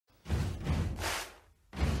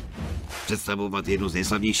Představovat jednu z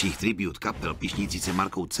nejslavnějších tribut kapel pišnící se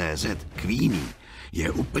markou CZ, QUEENIE,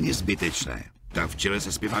 je úplně zbytečné. Ta v čele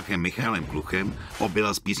se zpěvákem Michaelem Kluchem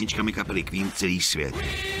objela s písničkami kapely Queen celý svět.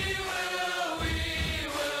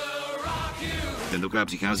 Tentokrát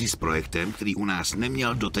přichází s projektem, který u nás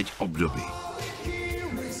neměl doteď obdoby.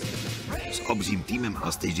 S obřím týmem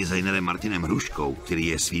a stage designerem Martinem Hruškou, který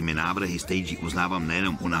je svými návrhy stage uznávám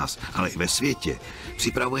nejenom u nás, ale i ve světě,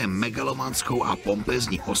 připravuje megalomanskou a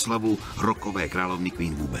pompézní oslavu rockové královny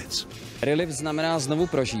Queen vůbec. Relived znamená znovu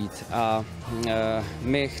prožít a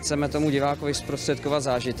my chceme tomu divákovi zprostředkovat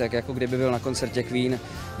zážitek, jako kdyby byl na koncertě Queen,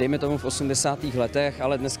 dejme tomu v 80. letech,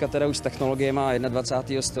 ale dneska teda už s technologiemi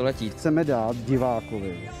 21. století. Chceme dát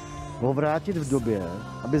divákovi ho vrátit v době,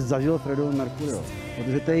 aby zažil Freddieho Mercuryho,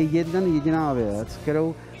 protože to je jediná věc,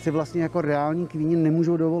 kterou si vlastně jako reální Queeni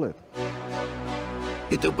nemůžou dovolit.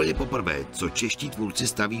 Je to úplně poprvé, co čeští tvůrci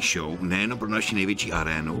staví show nejen pro naši největší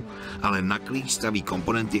arénu, ale na klíč staví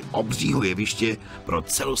komponenty obřího jeviště pro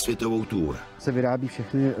celosvětovou tour. Se vyrábí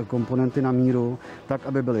všechny komponenty na míru, tak,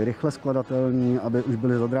 aby byly rychle skladatelné, aby už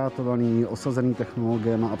byly zadrátované, osazené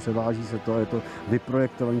technologiemi a převáží se to, je to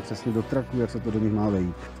vyprojektované přesně do traku, jak se to do nich má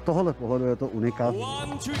vejít. Z tohohle pohledu je to unikát.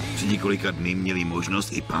 Při několika dny měli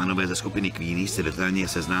možnost i pánové ze skupiny QUEENIE se detailně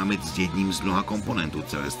seznámit s jedním z mnoha komponentů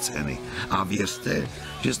celé scény. A věřte,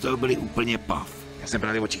 že z toho byli úplně pav. Já jsem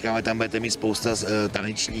právě očekával, tam budete mít spousta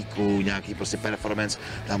tanečníků, nějaký prostě performance,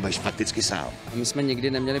 tam budeš fakticky sám. My jsme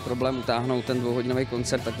nikdy neměli problém utáhnout ten dvouhodinový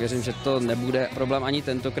koncert, tak věřím, že to nebude problém ani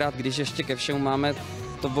tentokrát, když ještě ke všemu máme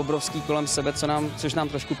to obrovský kolem sebe, což nám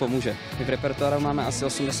trošku pomůže. My v repertoáru máme asi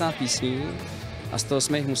 80 písní a z toho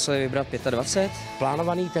jsme jich museli vybrat 25.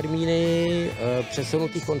 Plánované termíny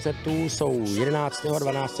přesunutých koncertů jsou 11. a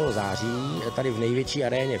 12. září, tady v největší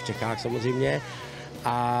aréně v Čechách samozřejmě.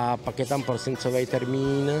 A pak je tam prosincový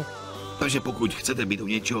termín. Takže pokud chcete být u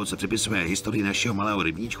něčeho, co přepisuje historii našeho malého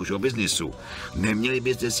rybníčku showbiznisu, neměli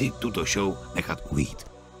byste si tuto show nechat ujít.